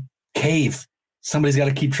 They're in a cave. Somebody's got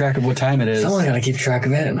to keep track of what time it is. Someone's got to keep track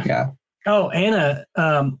of it. Yeah. Oh, Anna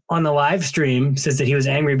on the live stream says that he was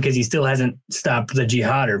angry because he still hasn't stopped the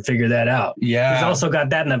jihad or figured that out. Yeah. He's also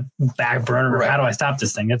got that in the back burner. Right. How do I stop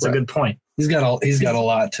this thing? That's a good point. He's got a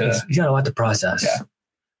lot to. He's got a lot to process. Yeah.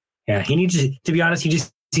 Yeah. He needs to be honest. He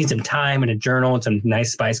just needs some time and a journal and some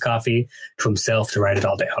nice spiced coffee to himself to write it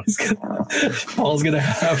all down. Paul's gonna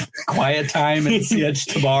have quiet time and CH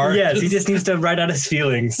Tabar. Yes, he just needs to write out his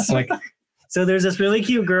feelings. Like, so there's this really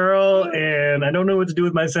cute girl, and I don't know what to do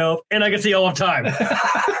with myself, and I can see all of time.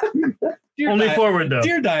 Only forward though.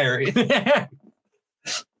 Dear diary.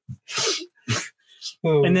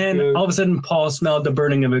 And then all of a sudden, Paul smelled the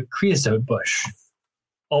burning of a creosote bush,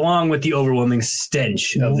 along with the overwhelming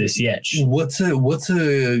stench of this yetch. What's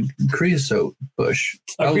a creosote bush?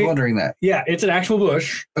 I was wondering that. Yeah, it's an actual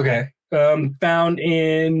bush. Okay. Found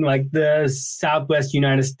in like the Southwest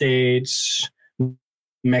United States,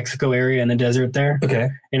 Mexico area in the desert there. Okay.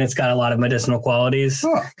 And it's got a lot of medicinal qualities.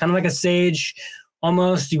 Huh. Kind of like a sage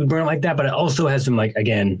almost. You would burn it like that, but it also has some like,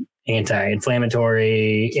 again,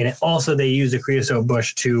 anti-inflammatory. And it also, they use the creosote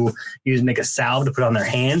bush to make a salve to put on their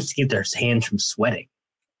hands to keep their hands from sweating.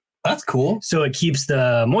 That's cool. So it keeps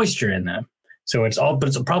the moisture in them. So it's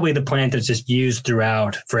probably the plant that's just used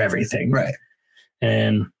throughout for everything. Right.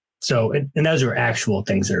 And so, and those are actual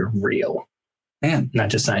things that are real. Man, not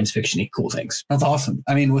just science fiction-y cool things. That's awesome.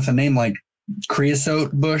 I mean, with a name like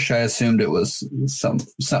creosote bush, I assumed it was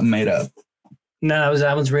something made up. No,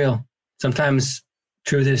 that one's real. Sometimes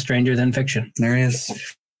truth is stranger than fiction. There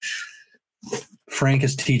is. Frank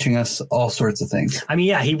is teaching us all sorts of things. I mean,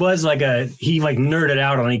 yeah, he nerded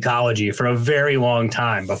out on ecology for a very long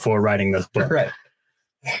time before writing this book. Right.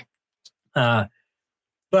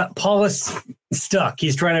 But Paul is stuck.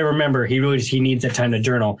 He's trying to remember. He needs that time to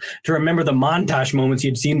journal, to remember the montage moments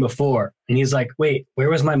he'd seen before. And he's like, wait, where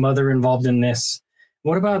was my mother involved in this?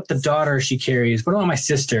 What about the daughter she carries? What about my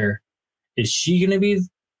sister? Is she going to be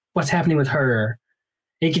what's happening with her?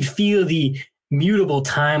 He could feel the mutable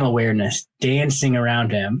time awareness dancing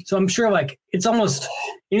around him. So I'm sure like it's almost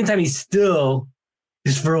anytime he's still,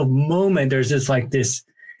 just for a moment, there's just like this.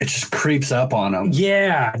 It just creeps up on him.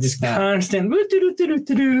 Yeah, just constant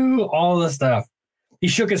all the stuff. He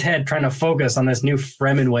shook his head trying to focus on this new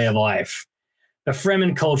Fremen way of life. The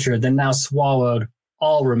Fremen culture that now swallowed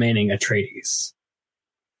all remaining Atreides.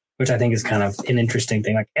 Which I think is kind of an interesting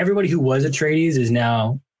thing. Like everybody who was Atreides is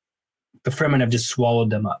now, the Fremen have just swallowed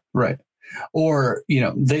them up. Right. Or,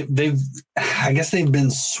 I guess they've been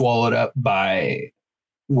swallowed up by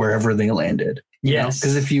wherever they landed. Yes.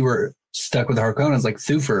 Because if you were stuck with the Harkonnens, like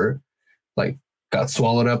Thufir, like got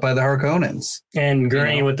swallowed up by the Harkonnens. And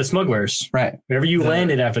Gurney with the smugglers. Right. Wherever you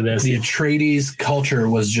landed after this. The Atreides culture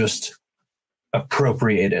was just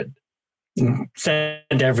appropriated. Sent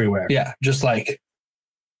everywhere. Yeah. Just like.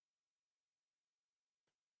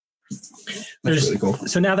 That's really cool.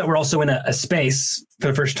 So now that we're also in a space for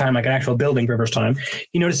the first time, like an actual building for the first time,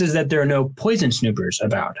 he notices that there are no poison snoopers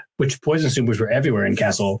about, which poison snoopers were everywhere in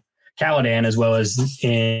Castle Caladan, as well as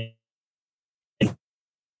in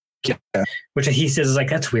Yeah. Which he says is like,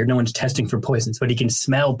 that's weird. No one's testing for poisons, but he can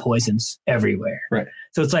smell poisons everywhere. Right.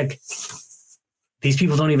 So it's like, these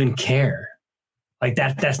people don't even care. Like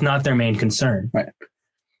that's not their main concern. Right.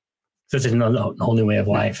 So it's a whole new way of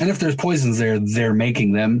life. And if there's poisons there, they're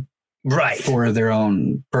making them right for their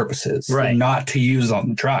own purposes. Right. Not to use on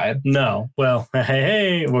the tribe. No. Well,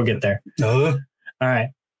 hey, we'll get there. All right.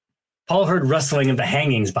 Paul heard rustling of the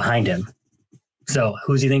hangings behind him. So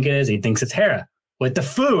who's he think it is? He thinks it's Hera with the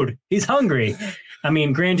food. He's hungry. I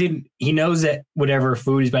mean, granted, he knows that whatever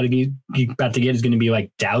food he's about to get is going to be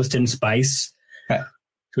like doused in spice. Okay.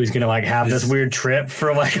 So he's going to like have this weird trip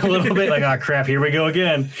for like a little bit like, oh crap, here we go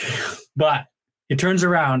again. But he turns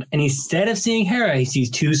around and instead of seeing Hera, he sees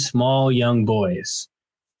two small young boys,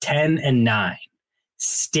 10 and 9,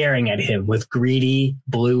 staring at him with greedy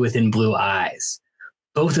blue within blue eyes.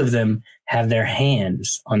 Both of them have their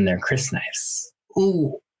hands on their crysknives.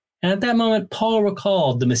 Ooh. And at that moment, Paul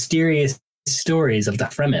recalled the mysterious stories of the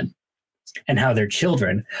Fremen and how their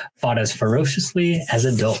children fought as ferociously as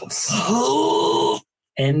adults.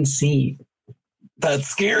 End scene. That's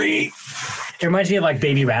scary. It reminds me of like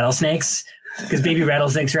baby rattlesnakes, because baby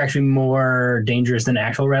rattlesnakes are actually more dangerous than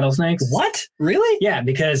actual rattlesnakes. What? Really? Yeah,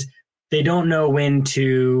 because they don't know when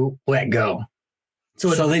to let go.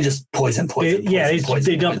 So they just poison.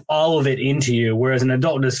 They dump all of it into you, whereas an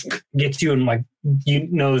adult just gets you and like you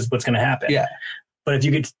knows what's going to happen. Yeah. But if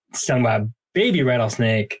you get stung by a baby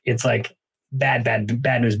rattlesnake, it's like bad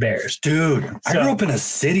news bears. Dude, I grew up in a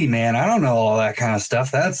city, man. I don't know all that kind of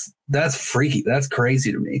stuff. That's freaky. That's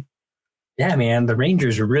crazy to me. Yeah, man. The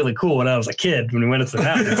Rangers were really cool when I was a kid when we went to the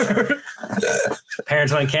mountains.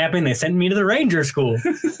 Parents went camping. They sent me to the Ranger school.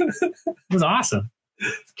 It was awesome.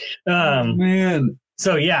 Man.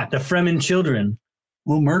 So yeah, the Fremen children.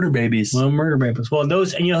 Little murder babies. Well,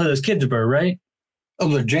 those, and you know who those kids were, right? Oh,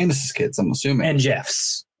 they're James's kids, I'm assuming. And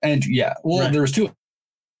Jeff's. And yeah. Well, right. There was 2.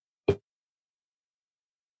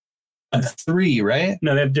 3, right?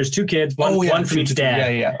 No, there's 2 kids. One from each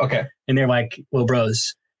dad. Yeah. Okay. And they're like little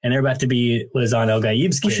bros. And they're about to be Lizan El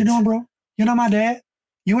Gaib's kids. What you doing, bro? You're not my dad.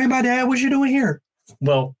 You ain't my dad. What you doing here?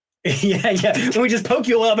 Well, yeah. We just poke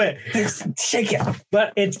you a little bit. Shake it.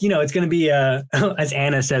 But it's, it's going to be, as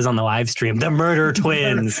Anna says on the live stream, the murder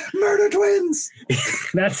twins. Murder twins.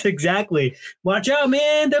 That's exactly. Watch out,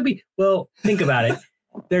 man. Well, think about it.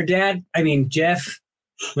 Their dad, Jeff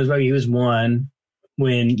was maybe he was 1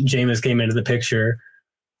 when Jameis came into the picture.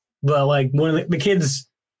 But like one of the kids,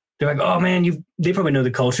 they're like, oh man, they probably know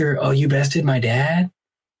the culture. Oh, you bested my dad?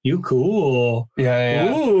 You cool.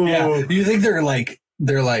 Yeah. Ooh. Yeah. You think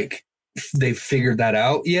they figured that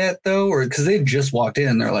out yet though? Or because they just walked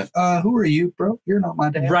in, they're like, who are you, bro? You're not my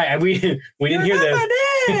dad. Right. We didn't hear this. My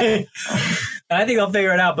dad. I think I'll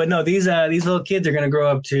figure it out. But no, these little kids are gonna grow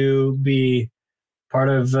up to be part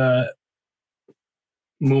of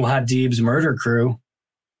Muad'Dib's murder crew.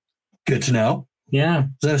 Good to know. Yeah. Is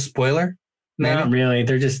that a spoiler? Maybe? Not really.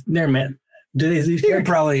 They're meant. Do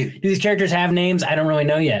these characters have names? I don't really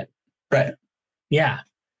know yet. Right. Yeah.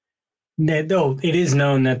 Though it is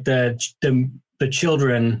known that the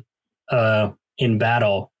children in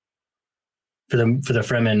battle for the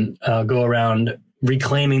Fremen go around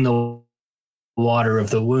reclaiming the water of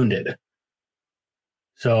the wounded.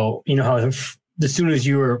 So you know how as soon as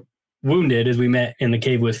you were wounded, as we met in the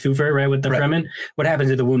cave with Thufir, right, with the Fremen, what happens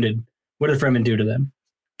to the wounded? What do the Fremen do to them?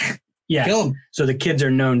 Yeah. Kill them. So the kids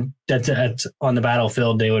are known that's on the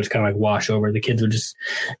battlefield. They would just kind of like wash over. The kids would just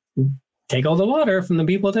take all the water from the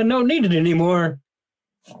people that don't need it anymore.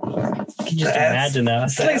 Can you just imagine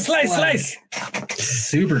that? Slice.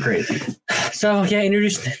 Super crazy. So yeah,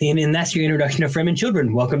 and that's your introduction to Fremen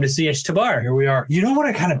children. Welcome to CH Tabar. Here we are. You know what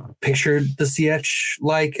I kind of pictured the CH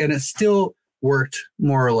like, and it still worked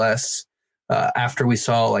more or less after we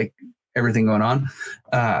saw like everything going on.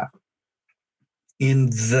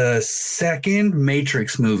 In the second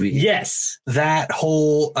Matrix movie. Yes. That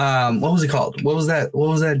whole what was it called? What was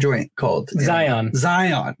that joint called? Zion.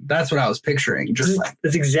 That's what I was picturing.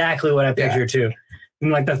 That's exactly what I pictured too.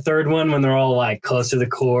 And like the third one when they're all like close to the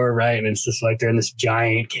core, right? And it's just like they're in this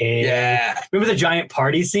giant cave. Yeah. Remember the giant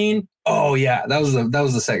party scene? Oh yeah. That was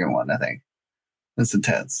the second one, I think. That's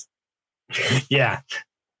intense. Yeah.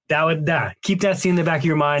 That would keep that scene in the back of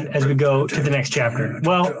your mind as we go to the next chapter.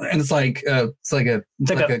 Well, and it's like a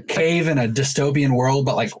cave in a dystopian world,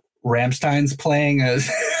 but like Rammstein's playing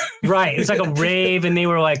right. It's like a rave, and they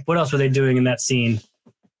were like, what else were they doing in that scene?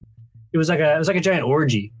 It was like a giant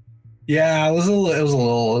orgy. Yeah, it was a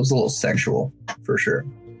little sexual for sure.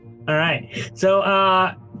 All right, so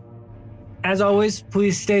as always,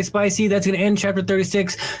 please stay spicy. That's going to end chapter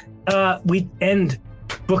 36. We end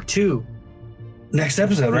book 2. Next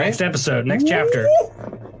episode, right? Next episode, next chapter.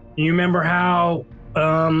 You remember how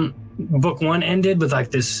book 1 ended with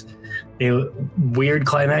like this weird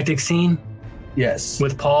climactic scene? Yes.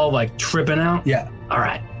 With Paul like tripping out? Yeah. All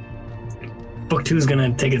right. Book 2 is going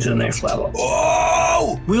to take it to the next level.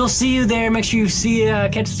 Oh! We'll see you there. Make sure you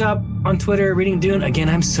catch us up on Twitter, Reading Dune. Again,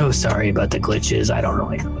 I'm so sorry about the glitches. I don't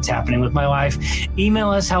really know what's happening with my life. Email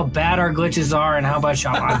us how bad our glitches are and how much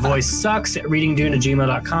my voice sucks at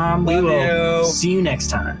readingdune@gmail.com. We will see you next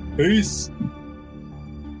time. Peace.